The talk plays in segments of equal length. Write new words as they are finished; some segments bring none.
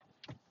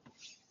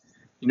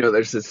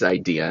There's this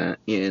idea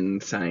in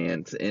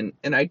science, and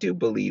I do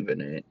believe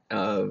in it,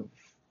 of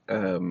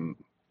um,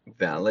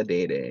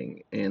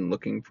 validating and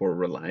looking for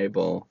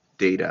reliable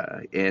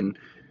data and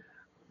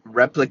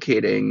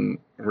replicating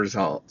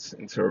results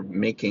and sort of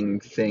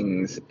making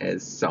things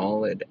as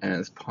solid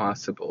as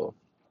possible.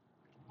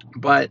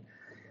 But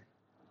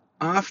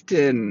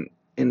often,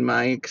 in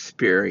my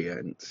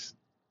experience,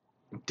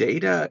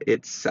 data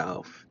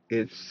itself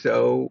is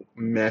so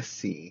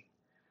messy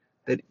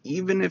that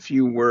even if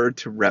you were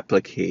to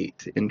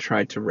replicate and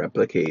try to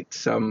replicate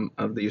some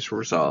of these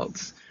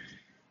results,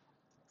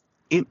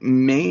 it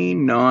may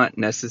not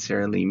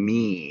necessarily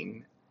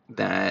mean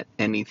that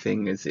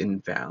anything is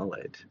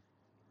invalid.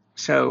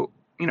 So,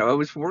 I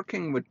was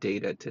working with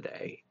data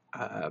today,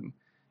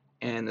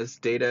 and this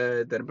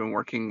data that I've been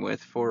working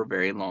with for a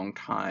very long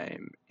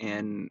time.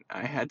 And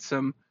I had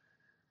some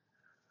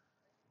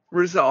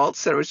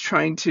results that I was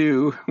trying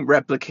to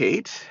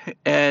replicate.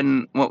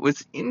 And what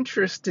was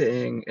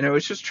interesting, and I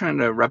was just trying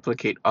to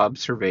replicate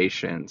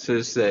observations. So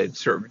this is a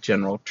sort of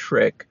general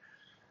trick,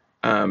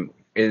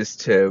 is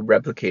to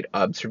replicate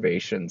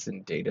observations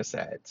in data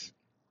sets.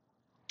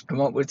 And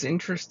what was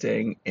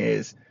interesting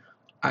is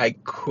I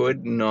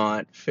could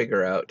not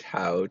figure out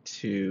how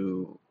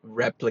to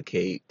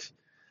replicate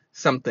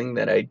something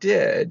that I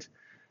did.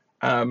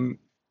 Um,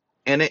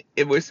 and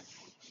it was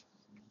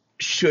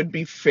should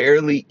be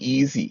fairly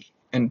easy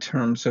in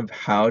terms of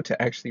how to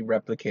actually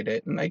replicate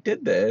it. And I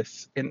did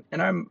this, and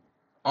I'm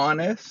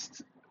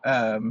honest.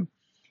 Um,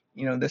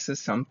 this is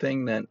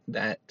something that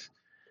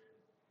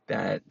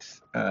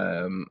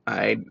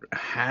I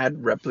had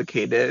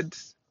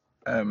replicated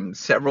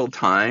several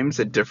times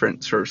at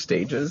different sort of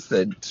stages,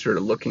 that sort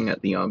of looking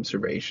at the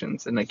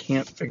observations, and I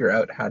can't figure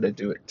out how to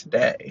do it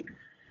today.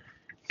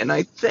 And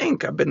I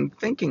think I've been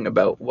thinking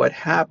about what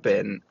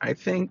happened. I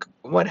think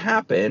what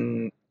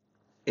happened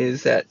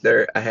is that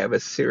I have a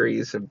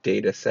series of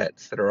data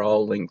sets that are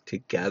all linked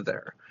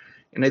together.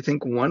 And I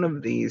think one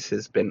of these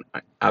has been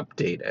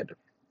updated.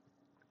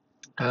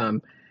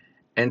 Um,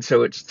 and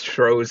so it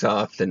throws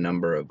off the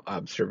number of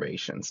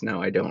observations.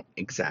 Now, I don't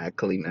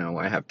exactly know.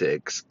 I have to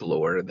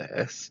explore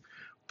this,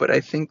 but I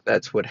think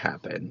that's what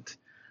happened.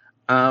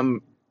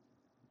 Um,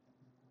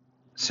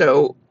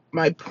 so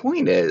my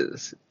point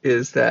is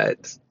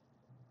that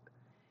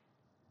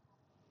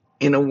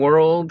in a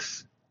world,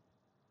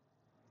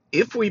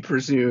 if we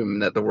presume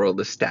that the world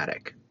is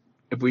static,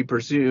 if we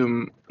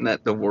presume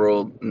that the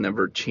world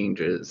never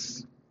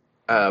changes,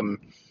 um,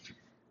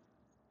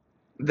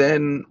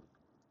 then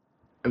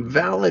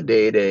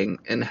validating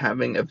and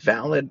having a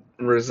valid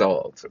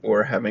result,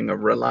 or having a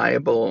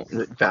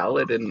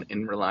valid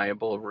and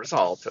reliable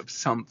result of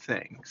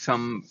something,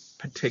 some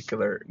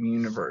particular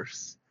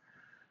universe.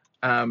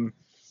 Um,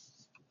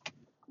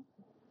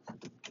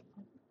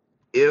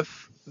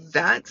 if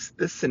that's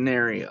the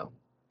scenario,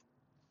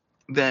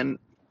 then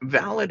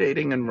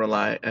validating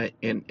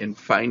and in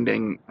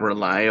finding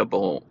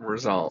reliable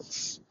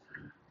results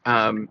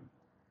um,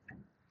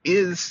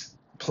 is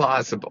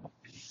plausible,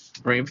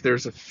 right? If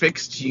there's a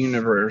fixed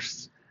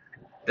universe,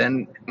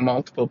 then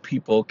multiple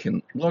people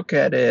can look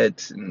at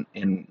it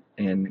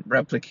and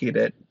replicate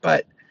it.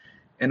 But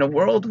in a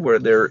world where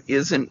there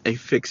isn't a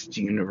fixed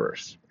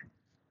universe,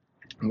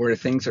 where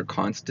things are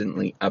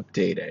constantly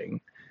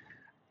updating,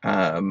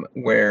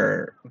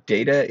 where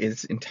data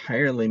is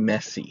entirely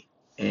messy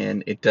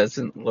and it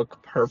doesn't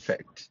look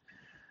perfect,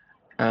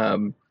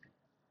 um,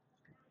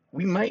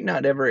 we might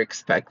not ever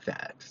expect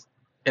that.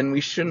 And we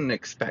shouldn't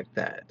expect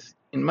that.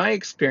 In my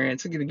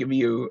experience, I'm going to give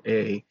you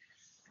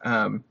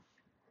um,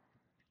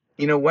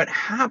 what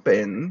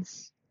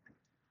happens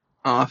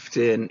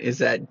often is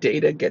that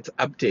data gets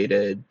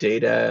updated,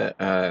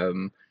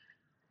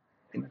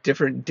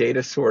 different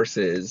data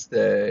sources,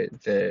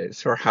 the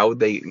sort of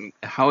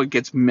how it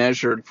gets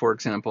measured, for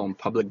example, in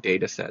public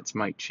data sets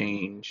might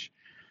change.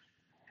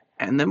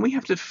 And then we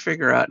have to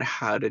figure out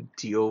how to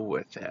deal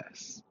with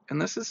this.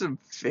 And this is a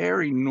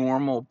very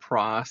normal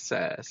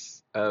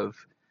process of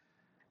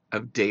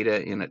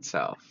data in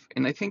itself.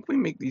 And I think we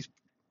make these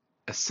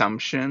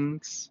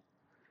assumptions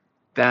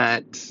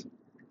that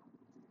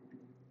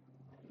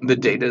the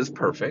data is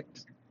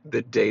perfect,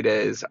 the data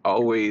is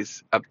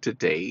always up to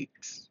date,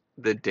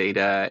 the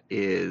data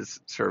is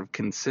sort of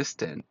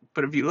consistent.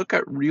 But if you look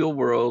at real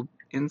world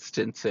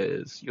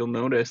instances, you'll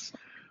notice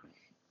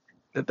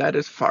that that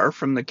is far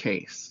from the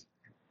case.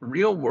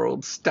 Real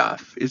world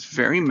stuff is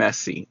very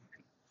messy.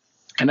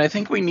 And I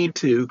think we need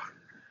to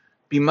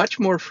be much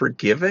more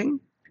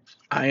forgiving.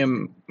 I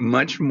am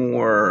much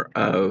more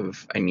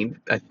of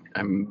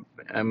I'm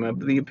of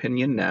the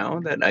opinion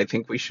now that I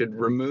think we should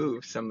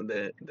remove some of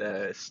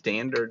the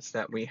standards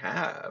that we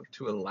have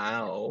to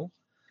allow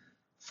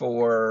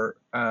for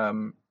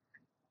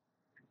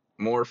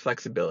more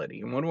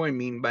flexibility. And what do I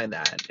mean by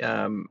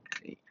that?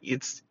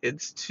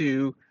 It's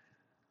to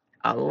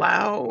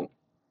allow,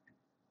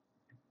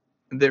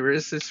 there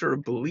is this sort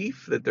of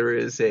belief that there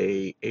is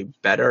a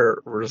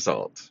better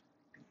result,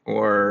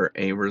 or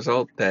a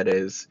result that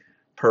is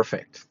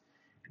perfect.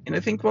 And I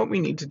think what we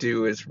need to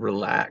do is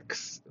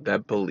relax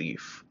that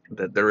belief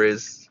that there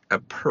is a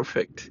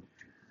perfect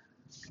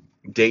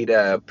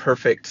data,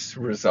 perfect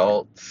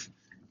results.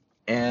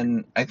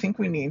 And I think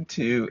we need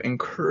to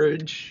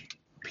encourage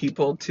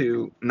people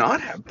to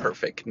not have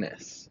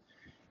perfectness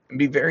and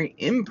be very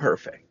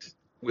imperfect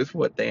with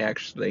what they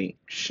actually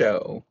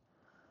show,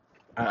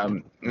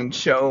 and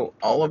show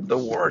all of the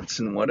warts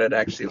and what it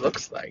actually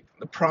looks like.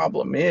 The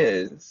problem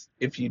is,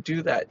 if you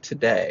do that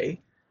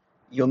today,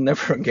 you'll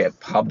never get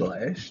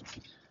published,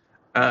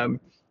 um,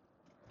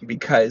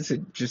 because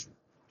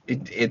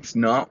it's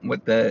not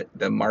what the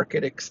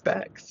market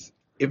expects.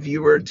 If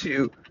you were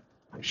to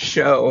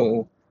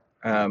show,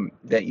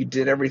 that you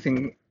did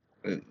everything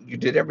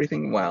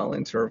well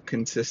and sort of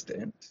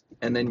consistent,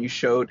 and then you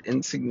showed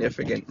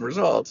insignificant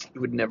results, you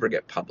would never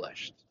get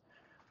published.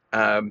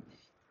 Um,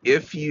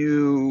 if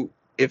you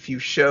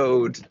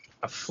showed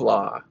a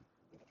flaw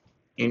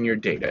in your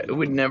data, it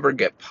would never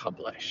get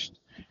published.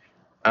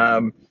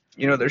 Um,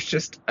 there's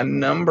just a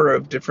number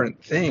of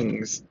different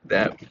things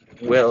that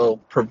will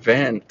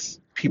prevent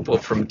people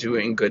from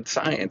doing good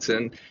science.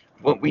 And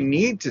what we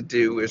need to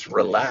do is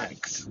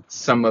relax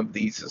some of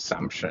these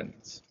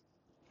assumptions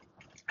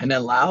and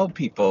allow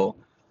people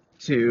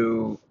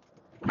to,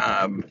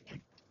 um,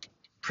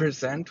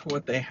 present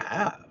what they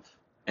have,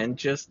 and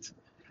just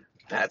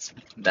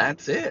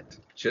that's it.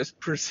 Just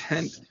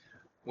present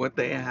what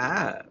they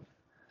have.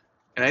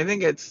 And I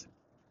think it's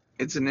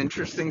an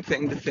interesting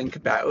thing to think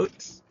about.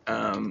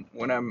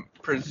 What I'm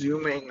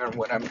presuming, or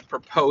what I'm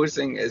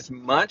proposing, is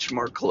much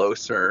more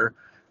closer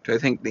to, I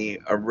think,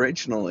 the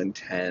original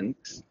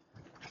intent,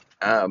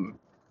 um,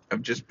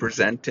 of just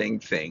presenting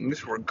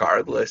things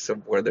regardless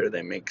of whether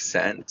they make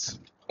sense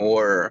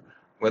or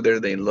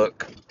whether they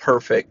look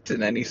perfect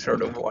in any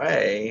sort of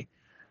way,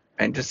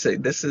 and just say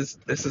this is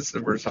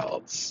the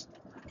results.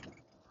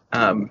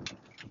 Um,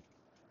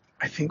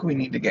 I think we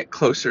need to get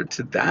closer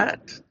to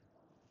that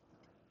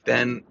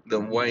than the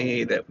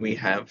way that we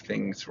have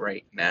things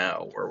right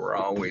now, where we're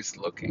always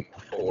looking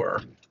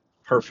for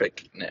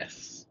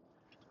perfectness.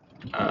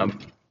 Um,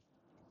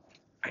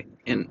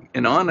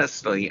 and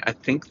honestly, I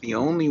think the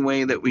only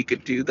way that we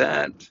could do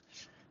that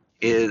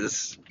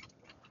is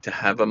to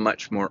have a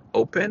much more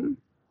open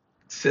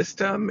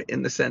system,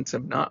 in the sense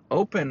of not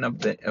open of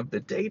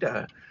the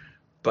data,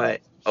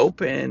 but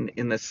open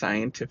in the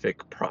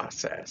scientific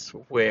process,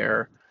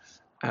 where,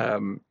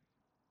 um,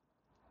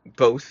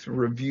 both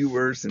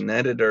reviewers and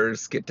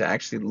editors get to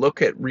actually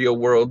look at real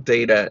world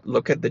data,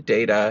 look at the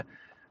data,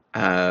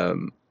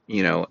 um,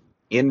 you know,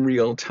 in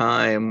real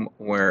time,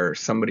 where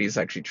somebody's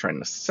actually trying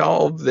to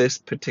solve this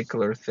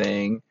particular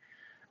thing.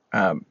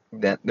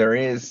 That there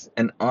is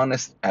an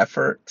honest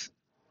effort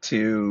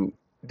to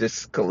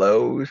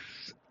disclose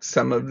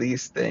some of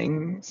these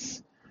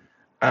things,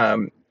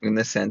 in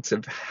the sense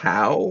of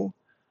how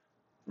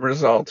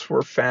results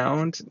were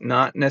found,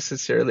 not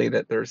necessarily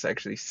that there's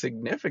actually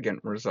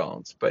significant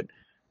results, but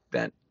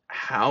that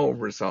how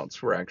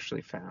results were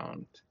actually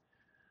found.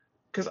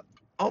 Because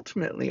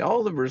ultimately,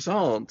 all the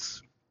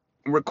results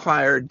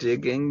require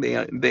digging.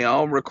 They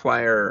all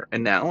require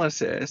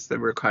analysis. They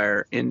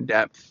require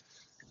in-depth,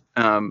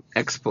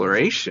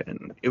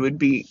 exploration. It would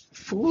be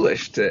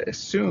foolish to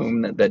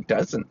assume that that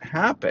doesn't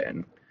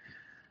happen.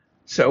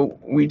 So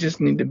we just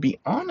need to be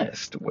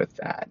honest with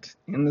that,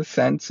 in the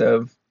sense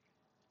of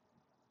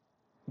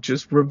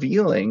just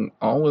revealing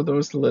all of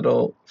those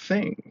little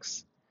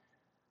things,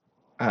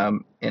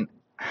 and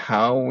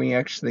how we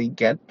actually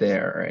get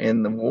there,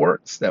 and the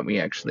warts that we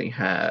actually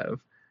have.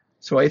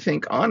 So I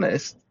think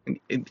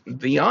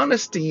the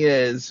honesty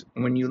is,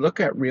 when you look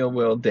at real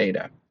world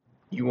data,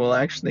 you will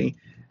actually,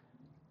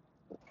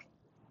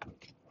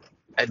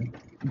 uh,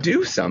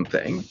 do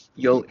something.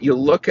 You'll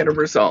look at a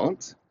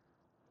result,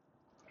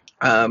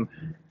 um,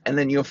 and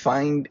then you'll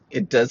find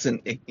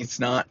it's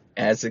not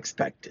as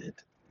expected,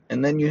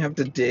 and then you have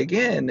to dig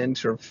in and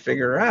sort of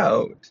figure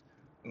out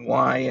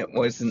why it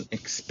wasn't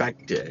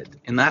expected.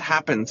 And that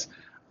happens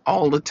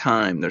all the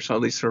time. There's all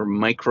these sort of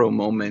micro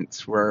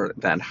moments where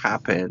that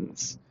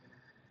happens.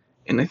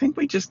 And I think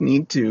we just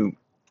need to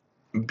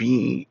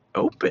be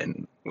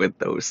open with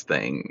those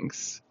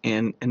things,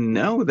 and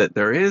know that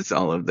there is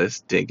all of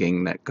this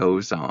digging that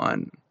goes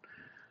on.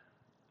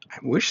 I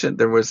wish that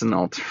there was an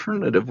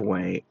alternative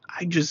way.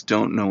 I just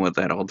don't know what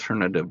that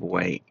alternative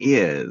way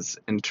is,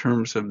 in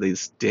terms of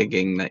this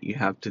digging that you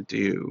have to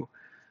do,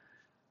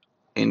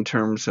 in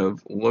terms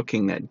of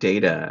looking at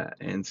data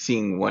and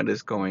seeing what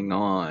is going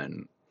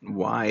on.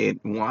 Why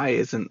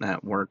isn't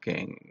that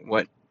working?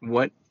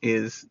 What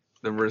is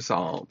the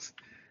result?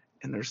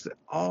 And there's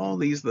all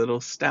these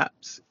little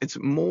steps. It's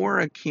more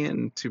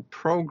akin to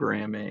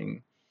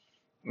programming,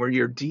 where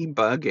you're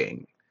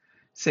debugging.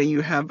 Say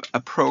you have a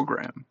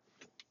program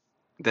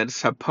that's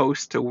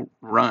supposed to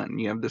run.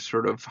 You have this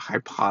sort of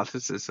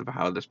hypothesis of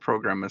how this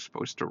program is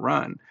supposed to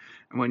run.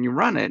 And when you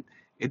run it,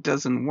 it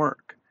doesn't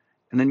work.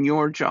 And then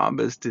your job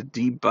is to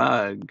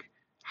debug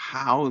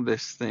how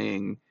this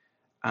thing,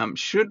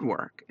 should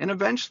work. And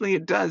eventually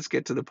it does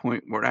get to the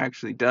point where it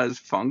actually does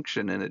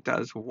function and it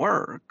does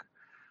work.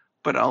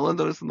 But all of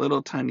those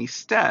little tiny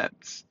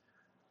steps,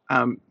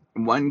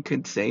 one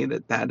could say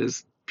that that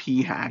is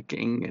p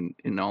hacking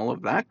and all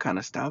of that kind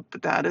of stuff,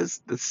 but that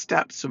is the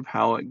steps of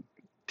how it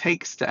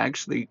takes to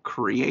actually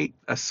create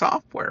a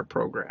software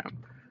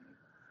program.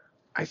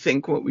 I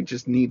think what we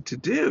just need to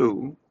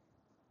do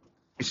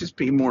is just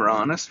be more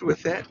honest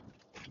with it.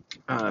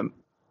 Um,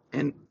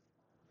 and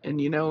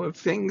if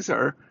things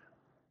are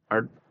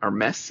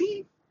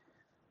messy,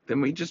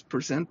 then we just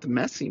present the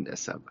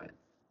messiness of it.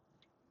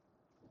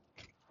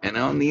 And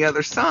on the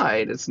other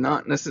side, it's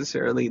not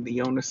necessarily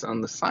the onus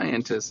on the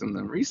scientist and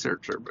the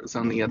researcher, but it's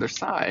on the other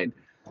side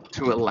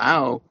to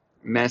allow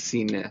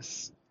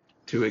messiness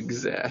to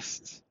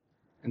exist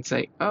and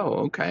say,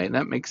 oh, okay,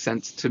 that makes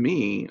sense to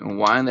me, and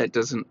why that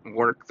doesn't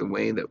work the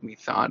way that we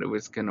thought it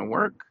was going to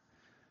work,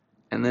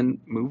 and then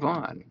move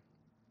on.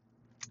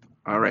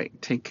 All right,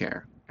 take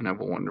care and have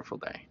a wonderful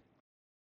day.